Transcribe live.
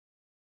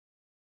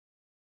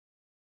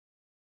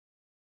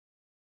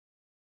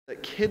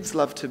Kids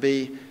love to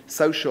be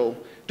social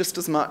just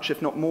as much,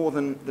 if not more,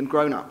 than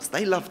grown-ups.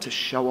 They love to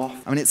show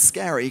off. I mean, it's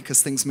scary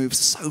because things move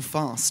so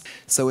fast.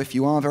 So if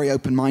you are very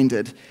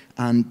open-minded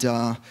and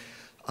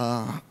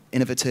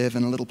innovative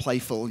and a little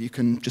playful, you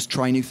can just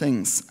try new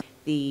things.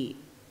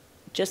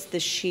 Just the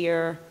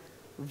sheer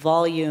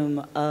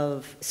volume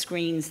of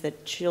screens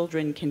that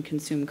children can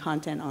consume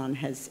content on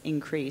has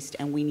increased,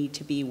 and we need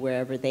to be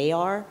wherever they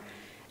are.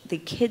 The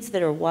kids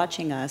that are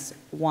watching us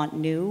want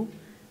new,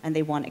 and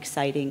they want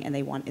exciting, and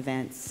they want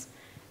events.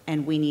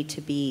 And we need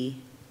to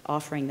be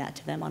offering that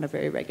to them on a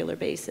very regular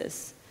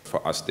basis.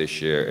 For us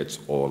this year, it's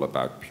all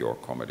about pure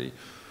comedy.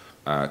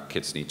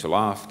 Kids need to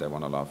laugh, they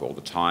want to laugh all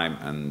the time,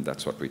 and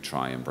that's what we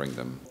try and bring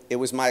them. It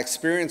was my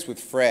experience with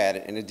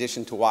Fred, in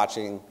addition to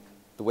watching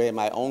the way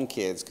my own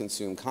kids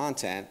consume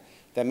content,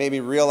 that made me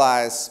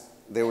realize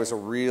there was a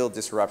real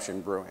disruption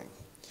brewing.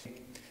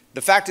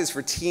 The fact is,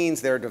 for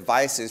teens, their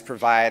devices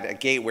provide a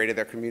gateway to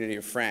their community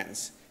of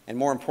friends, and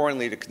more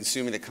importantly, to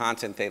consuming the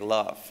content they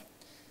love.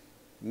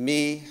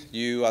 Me,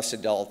 you, us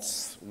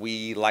adults,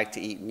 we like to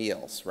eat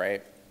meals,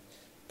 right?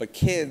 But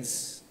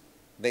kids,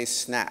 they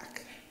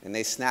snack, and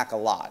they snack a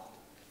lot.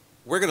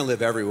 We're going to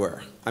live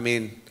everywhere. I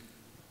mean,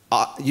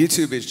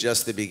 YouTube is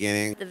just the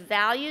beginning. The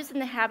values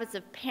and the habits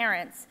of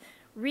parents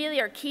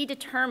really are key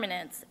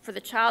determinants for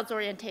the child's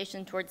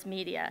orientation towards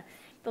media.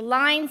 The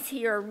lines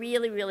here are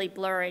really, really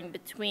blurring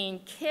between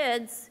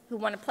kids who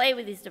want to play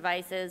with these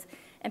devices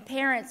and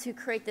parents who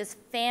create this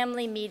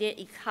family media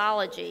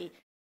ecology.